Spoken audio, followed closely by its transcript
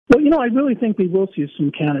Well, I really think we will see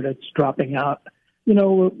some candidates dropping out.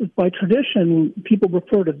 By tradition, people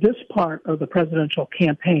refer to this part of the presidential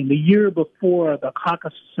campaign, the year before the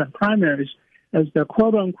caucuses and primaries, as the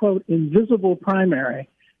quote-unquote invisible primary.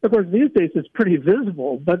 Of course, these days it's pretty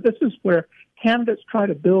visible, but this is where candidates try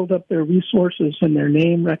to build up their resources and their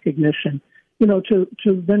name recognition, to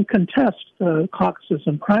then contest caucuses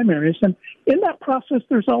and primaries. And in that process,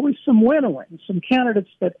 there's always some winnowing, some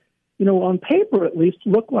candidates that, on paper at least,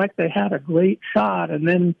 look like they had a great shot, and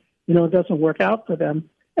then, it doesn't work out for them.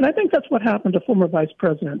 And I think that's what happened to former Vice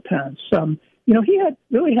President Pence. He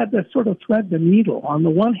had to sort of thread the needle. On the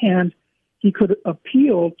one hand, he could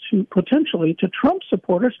appeal potentially to Trump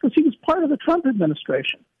supporters because he was part of the Trump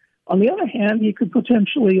administration. On the other hand, he could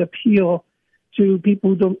potentially appeal to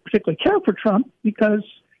people who don't particularly care for Trump because,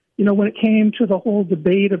 when it came to the whole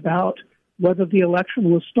debate about whether the election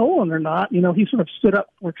was stolen or not, he sort of stood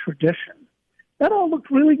up for tradition. That all looked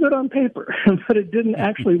really good on paper, but it didn't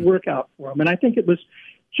actually work out for him. And I think it was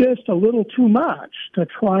just a little too much to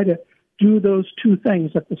try to do those two things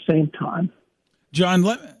at the same time. John,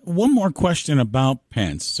 one more question about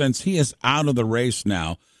Pence. Since he is out of the race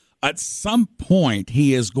now, at some point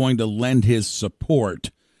he is going to lend his support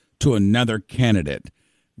to another candidate.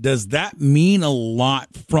 Does that mean a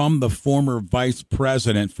lot from the former vice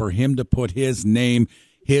president for him to put his name,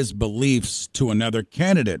 his beliefs to another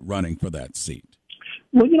candidate running for that seat?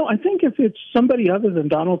 Well, I think if it's somebody other than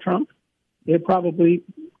Donald Trump, it probably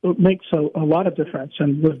makes a lot of difference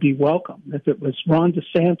and would be welcome. If it was Ron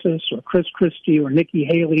DeSantis or Chris Christie or Nikki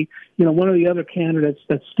Haley, one of the other candidates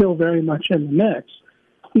that's still very much in the mix,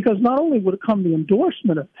 because not only would it come the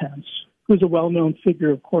endorsement of Pence, who's a well-known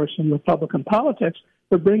figure, of course, in Republican politics,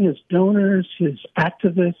 but bring his donors, his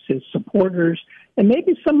activists, his supporters, and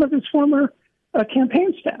maybe some of his former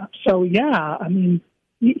campaign staff. So,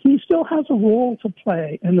 he still has a role to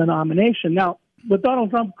play in the nomination. Now, with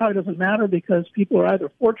Donald Trump, it probably doesn't matter because people are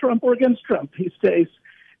either for Trump or against Trump these days.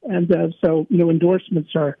 And so,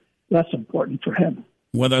 endorsements are less important for him.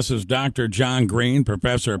 With us is Dr. John Green,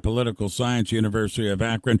 professor of political science, University of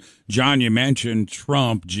Akron. John, you mentioned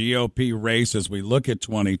Trump, GOP race as we look at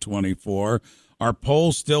 2024. Are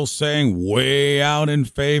polls still saying way out in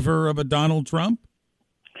favor of a Donald Trump?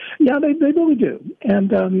 Yeah, they really do.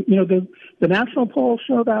 And, the national polls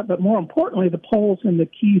show that, but more importantly, the polls in the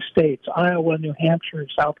key states, Iowa, New Hampshire,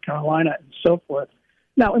 South Carolina, and so forth.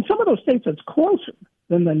 Now, in some of those states, it's closer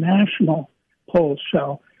than the national polls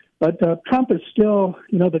show. But Trump is still,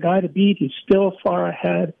 the guy to beat. He's still far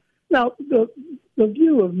ahead. Now, the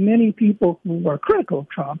view of many people who are critical of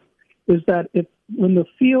Trump is that when the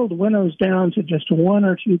field winnows down to just one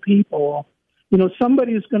or two people,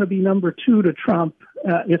 somebody is going to be number two to Trump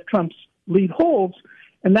if Trump's lead holds.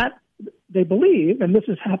 And that, they believe, and this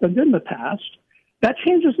has happened in the past, that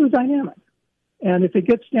changes the dynamic. And if it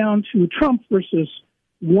gets down to Trump versus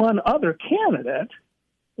one other candidate,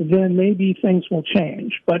 then maybe things will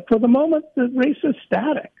change. But for the moment, the race is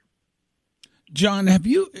static. John,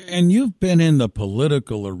 you've been in the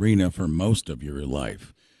political arena for most of your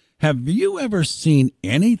life. Have you ever seen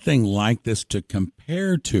anything like this to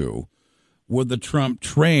compare to with the Trump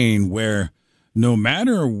train, where no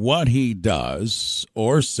matter what he does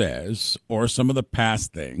or says or some of the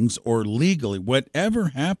past things or legally, whatever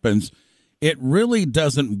happens, it really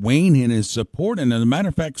doesn't wane in his support. And as a matter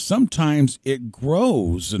of fact, sometimes it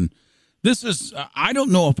grows. And this is, I don't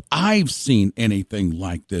know if I've seen anything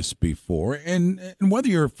like this before. And whether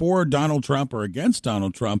you're for Donald Trump or against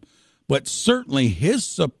Donald Trump, but certainly his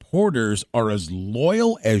supporters are as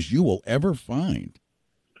loyal as you will ever find.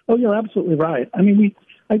 Oh, you're absolutely right.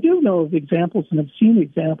 I do know of examples and have seen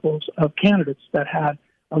examples of candidates that had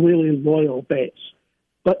a really loyal base,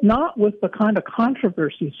 but not with the kind of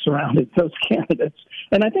controversy surrounding those candidates.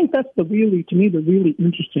 And I think that's to me, the really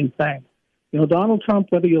interesting thing. Donald Trump,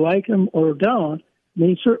 whether you like him or don't,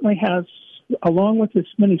 he certainly has, along with his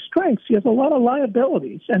many strengths, he has a lot of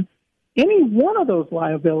liabilities. And any one of those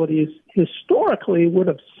liabilities historically would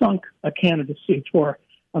have sunk a candidacy for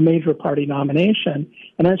a major party nomination.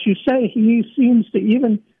 And as you say, he seems to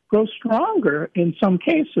even grow stronger in some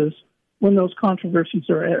cases when those controversies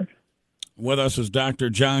are aired. With us is Dr.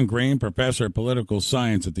 John Green, professor of political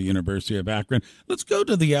science at the University of Akron. Let's go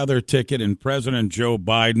to the other ticket. And President Joe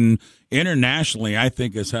Biden, internationally, I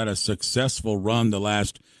think, has had a successful run the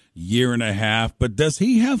last year and a half. But does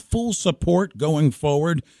he have full support going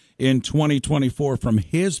forward in 2024 from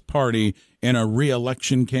his party in a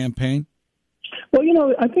re-election campaign? Well,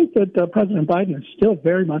 I think that President Biden is still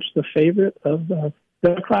very much the favorite of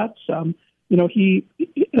Democrats.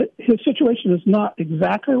 His situation is not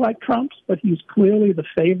exactly like Trump's, but he's clearly the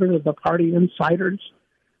favorite of the party insiders.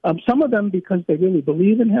 Some of them because they really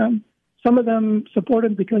believe in him. Some of them support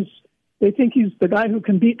him because they think he's the guy who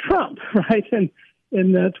can beat Trump, right, in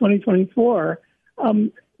 2024.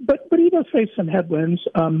 But he does face some headwinds.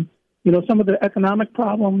 Some of the economic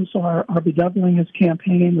problems are bedeviling his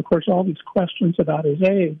campaign. Of course, all these questions about his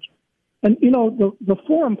age. And, the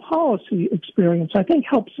foreign policy experience, I think,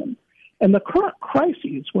 helps him. And the current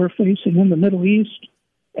crises we're facing in the Middle East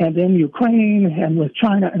and in Ukraine and with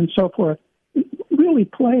China and so forth really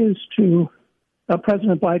plays to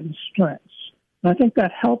President Biden's strengths. And I think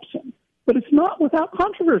that helps him. But it's not without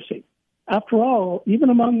controversy. After all, even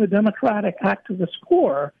among the Democratic activist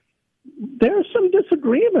core, there's some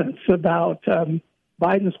disagreements about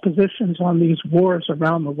Biden's positions on these wars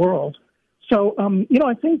around the world. So,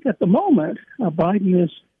 I think at the moment, Biden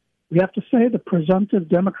is, we have to say, the presumptive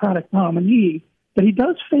Democratic nominee, but he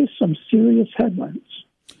does face some serious headwinds.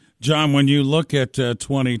 John, when you look at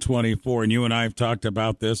 2024, and you and I have talked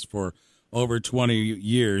about this for over 20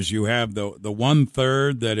 years, you have the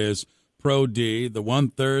 1/3 that is pro-D, the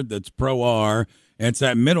 1/3 that's pro-R, and it's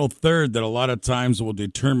that middle third that a lot of times will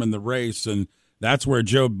determine the race, and that's where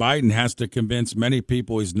Joe Biden has to convince many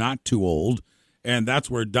people he's not too old, and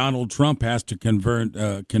that's where Donald Trump has to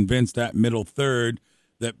convince that middle third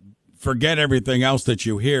that forget everything else that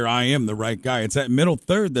you hear, I am the right guy. It's that middle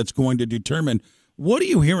third that's going to determine. What are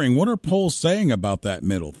you hearing? What are polls saying about that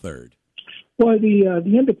middle third? Well, the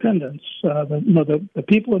independents, the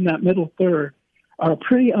people in that middle third are a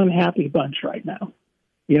pretty unhappy bunch right now.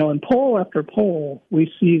 In poll after poll,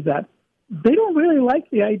 we see that they don't really like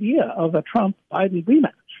the idea of a Trump-Biden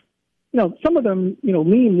rematch. Some of them,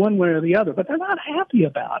 lean one way or the other, but they're not happy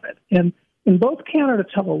about it. And both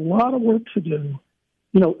candidates have a lot of work to do,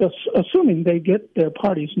 assuming they get their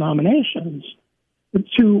party's nominations,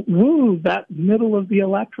 to woo that middle of the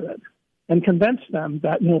electorate and convince them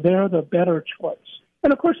that, they're the better choice.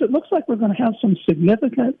 And, of course, it looks like we're going to have some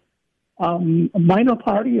significant minor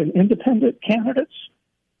party and independent candidates.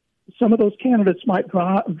 Some of those candidates might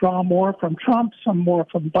draw more from Trump, some more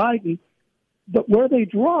from Biden. But where they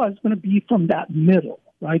draw is going to be from that middle,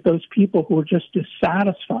 right? Those people who are just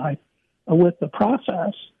dissatisfied with the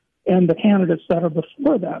process and the candidates that are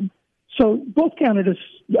before them. So both candidates,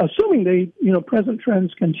 assuming present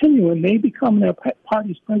trends continue and they become their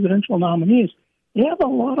party's presidential nominees, they have a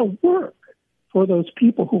lot of work for those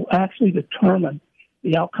people who actually determine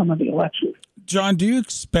the outcome of the election. John, do you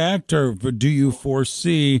expect or do you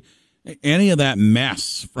foresee any of that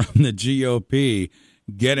mess from the GOP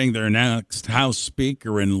getting their next House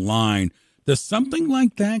Speaker in line? Does something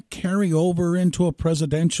like that carry over into a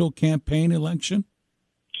presidential campaign election?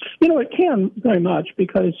 It can very much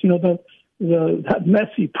because, that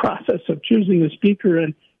messy process of choosing a speaker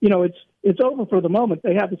and, it's over for the moment.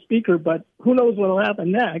 They have a speaker, but who knows what will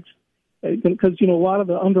happen next? Because, a lot of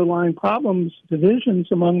the underlying problems, divisions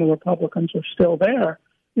among the Republicans are still there.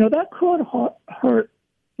 That could hurt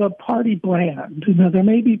the party brand. There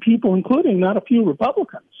may be people, including not a few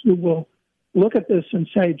Republicans, who will look at this and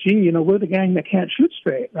say, gee, we're the gang that can't shoot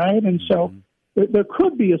straight, right? And so there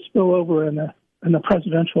could be a spillover in the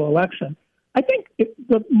presidential election. I think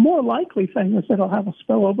the more likely thing is that it'll have a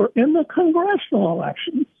spillover in the congressional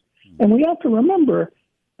elections. And we have to remember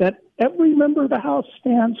that every member of the House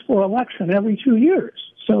stands for election every 2 years.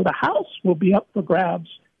 So the House will be up for grabs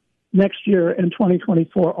next year in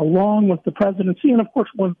 2024, along with the presidency and, of course,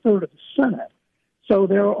 1/3 of the Senate. So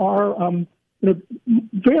there are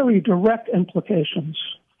very direct implications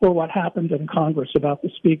for what happened in Congress about the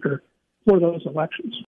speaker for those elections.